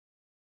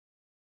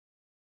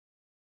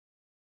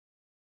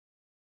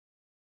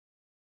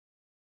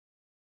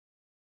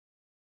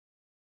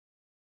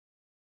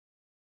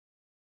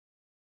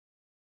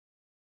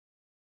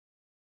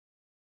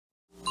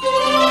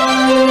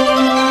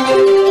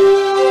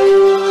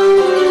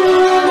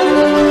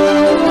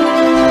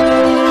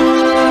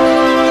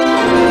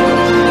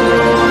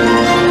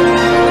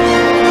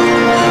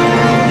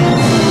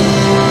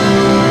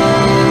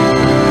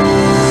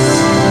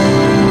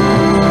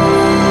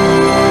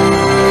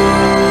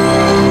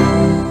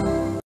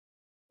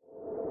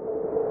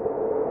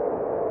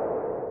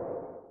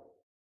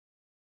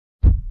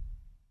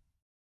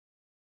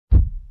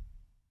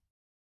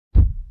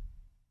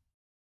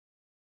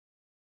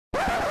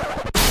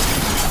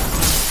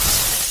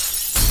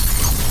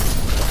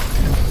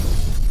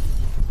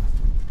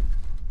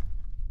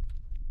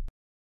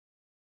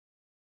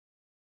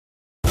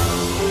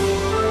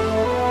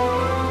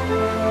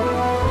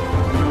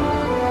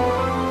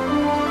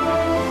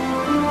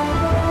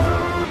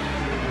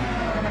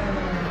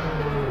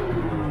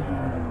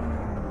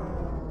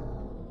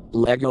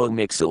Lego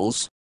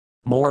Mixels?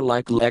 More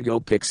like Lego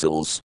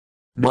Pixels.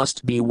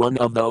 Must be one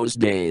of those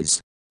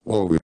days.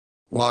 Whoa.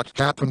 What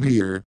happened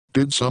here?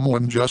 Did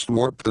someone just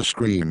warp the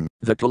screen?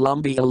 The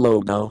Columbia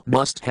logo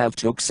must have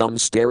took some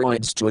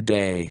steroids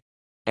today.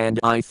 And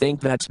I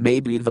think that's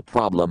maybe the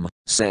problem,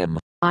 Sam.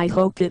 I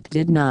hope it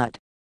did not.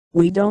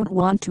 We don't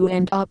want to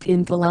end up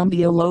in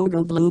Columbia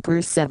logo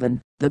Bloopers 7,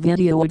 the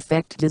video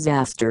effect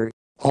disaster.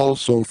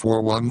 Also,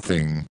 for one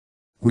thing,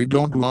 we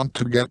don't want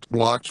to get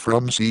blocked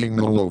from seeing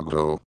the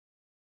logo.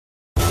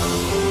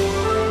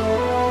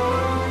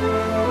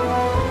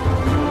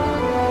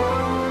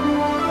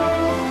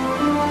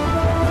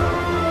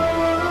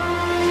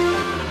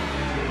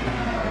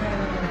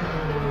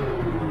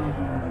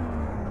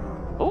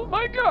 Oh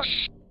my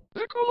gosh!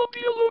 The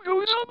Columbia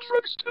logo is on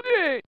drugs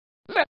today!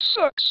 That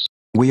sucks!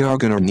 We are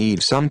gonna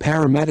need some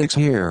paramedics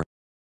here.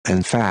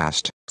 And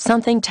fast.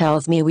 Something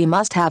tells me we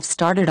must have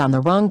started on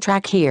the wrong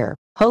track here.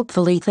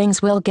 Hopefully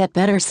things will get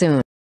better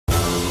soon.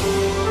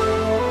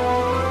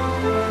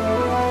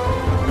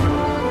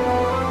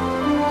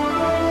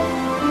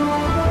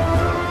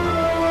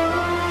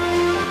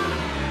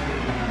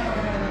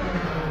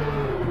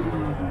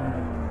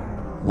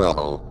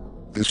 Well,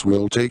 this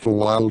will take a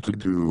while to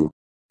do.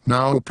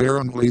 Now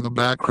apparently the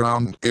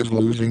background is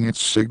losing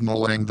its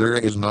signal and there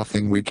is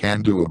nothing we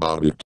can do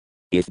about it.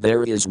 If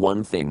there is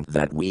one thing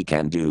that we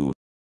can do,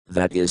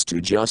 that is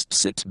to just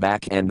sit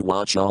back and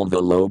watch all the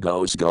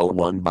logos go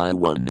one by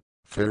one.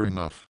 Fair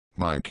enough,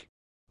 Mike.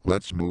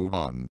 Let's move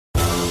on.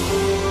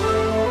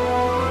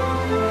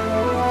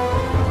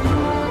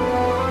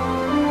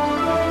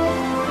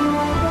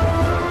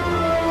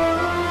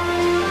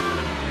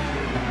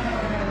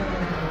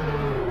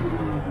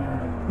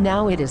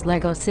 Now it is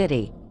Lego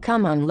City.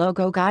 Come on,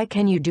 logo guy,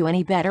 can you do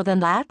any better than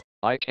that?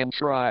 I can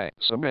try,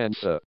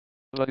 Samantha.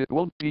 But it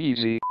won't be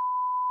easy.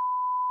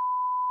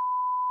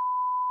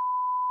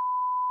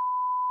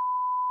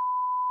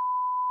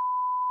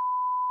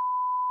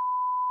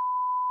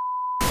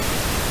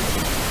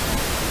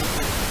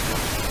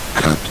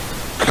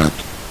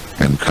 Cut,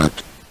 and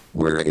cut.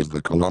 Where is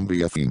the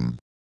Columbia theme?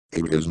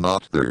 It is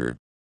not there.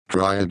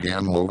 Try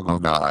again, logo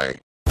guy.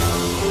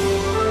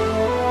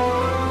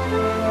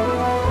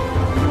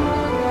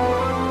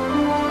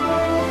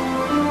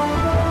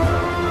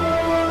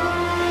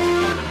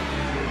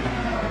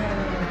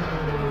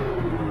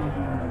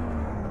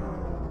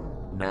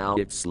 Now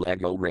it's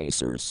Lego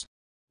Racers.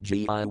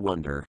 Gee, I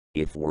wonder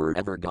if we're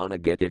ever gonna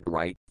get it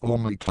right.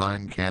 Only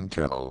time can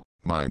tell,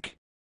 Mike.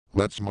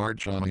 Let's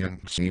march on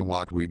and see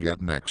what we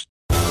get next.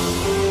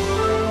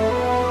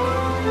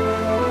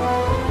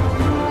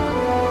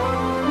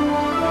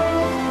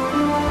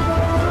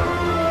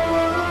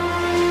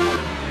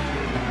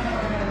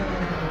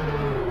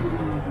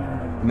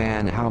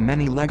 Man, how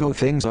many Lego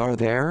things are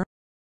there?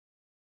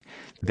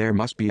 There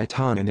must be a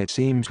ton and it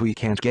seems we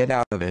can't get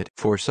out of it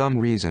for some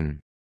reason.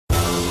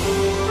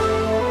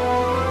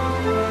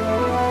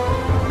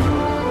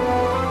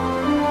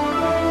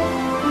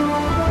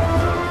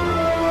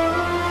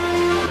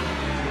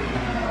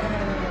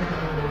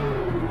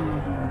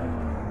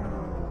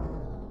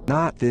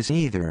 Not this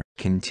either.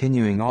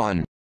 Continuing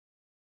on.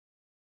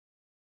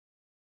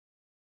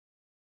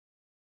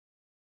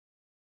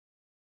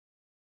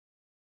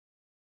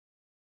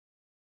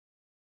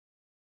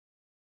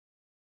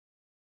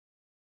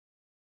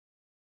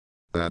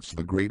 That's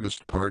the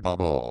greatest part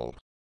of all.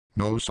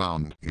 No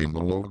sound in the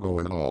logo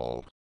at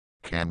all.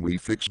 Can we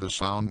fix the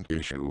sound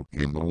issue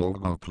in the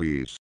logo,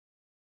 please?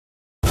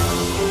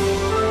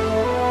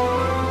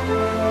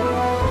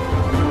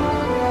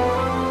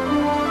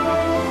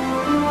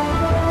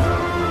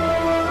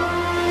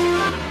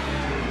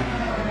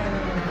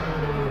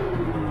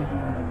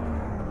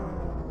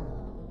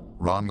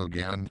 Wrong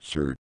again,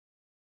 sir.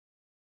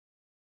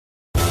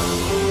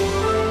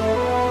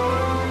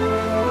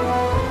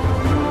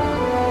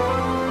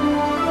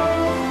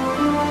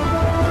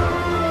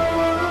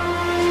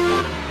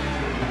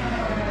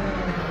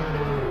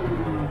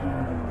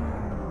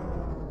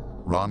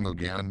 Wrong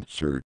again,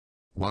 sir.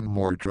 One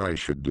more try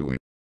should do it.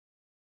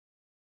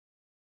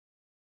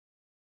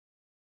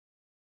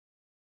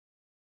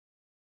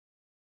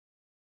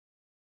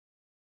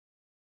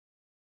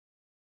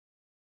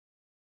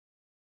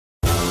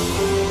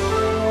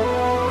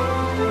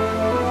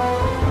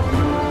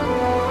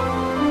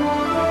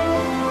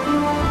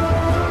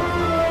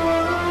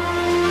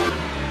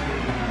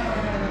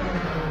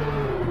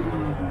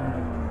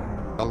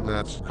 Well,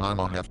 that's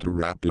gonna have to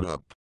wrap it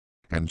up.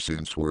 And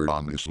since we're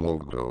on this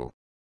logo,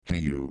 hey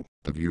you,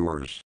 the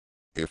viewers,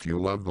 if you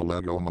love the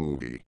Lego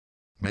movie,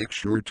 make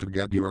sure to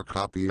get your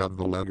copy of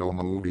the Lego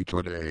movie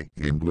today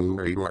in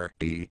Blu-ray or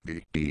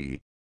DVD,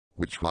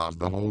 which was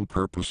the whole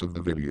purpose of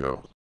the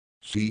video.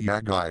 See ya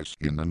guys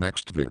in the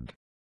next vid.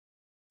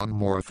 One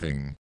more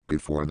thing,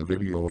 before the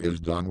video is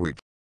done with.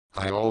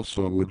 I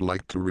also would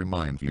like to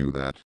remind you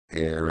that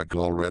Eric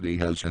already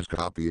has his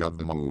copy of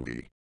the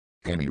movie.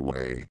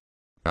 Anyway,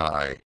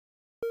 bye.